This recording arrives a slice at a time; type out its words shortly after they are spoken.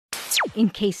in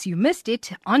case you missed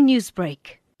it on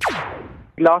Newsbreak.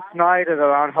 Last night at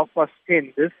around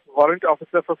 10:30, this warrant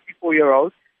officer,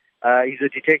 54-year-old, he's a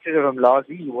detective from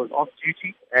Lazi. He was off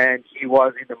duty and he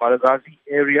was in the Malagazi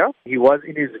area. He was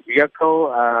in his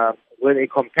vehicle with a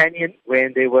companion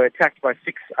when they were attacked by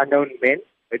 6 unknown men.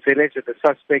 It's alleged that the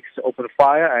suspects opened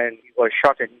fire and he was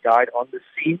shot and he died on the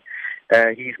scene.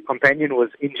 His companion was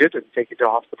injured and taken to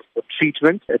hospital for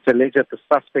treatment. It's alleged that the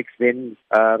suspects then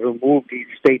removed his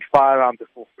state firearm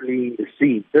before fleeing the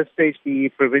scene. At this stage, the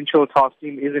provincial task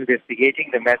team is investigating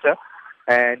the matter,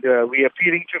 and we are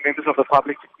appealing to members of the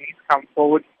public to please come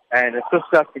forward and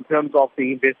assist us in terms of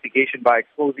the investigation by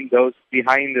exposing those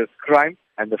behind this crime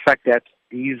and the fact that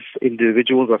these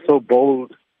individuals are so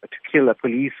bold to kill a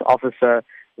police officer.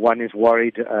 One is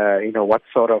worried, what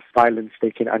sort of violence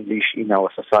they can unleash in our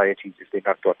societies if they're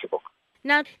not brought to book.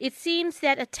 Now, it seems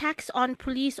that attacks on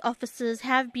police officers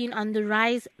have been on the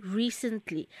rise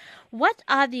recently. What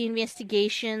are the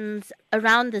investigations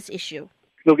around this issue?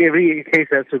 Look, every case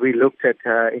has to be looked at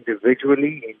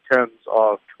individually in terms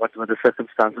of what were the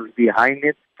circumstances behind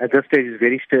it. At this stage, it's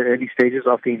very early stages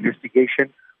of the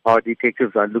investigation. Our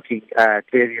detectives are looking at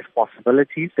various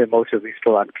possibilities. Their motive is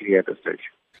still unclear at this stage.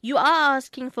 You are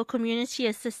asking for community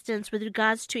assistance with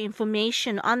regards to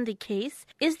information on the case.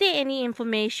 Is there any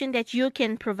information that you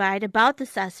can provide about the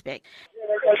suspect?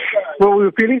 Well, we're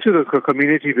appealing to the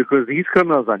community because these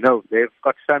criminals are known. They've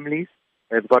got families,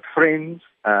 they've got friends,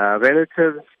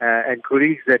 relatives, and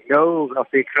colleagues that know of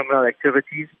their criminal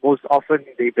activities. Most often,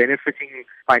 they're benefiting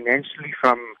financially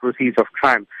from proceeds of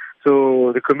crime.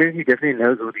 So the community definitely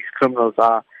knows who these criminals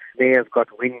are. They have got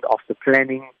wind of the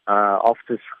planning of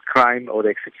this crime or the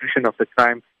execution of the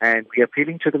crime, and we are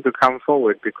appealing to them to come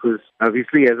forward because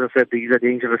obviously, as I said, these are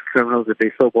dangerous criminals. If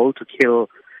they're so bold to kill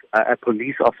a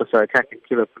police officer, attack and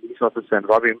kill a police officer and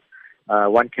rob him,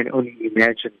 one can only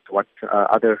imagine what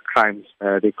other crimes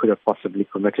they could have possibly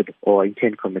committed or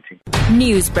intend committing.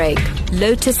 Newsbreak,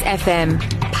 Lotus FM,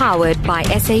 powered by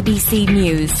SABC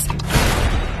News.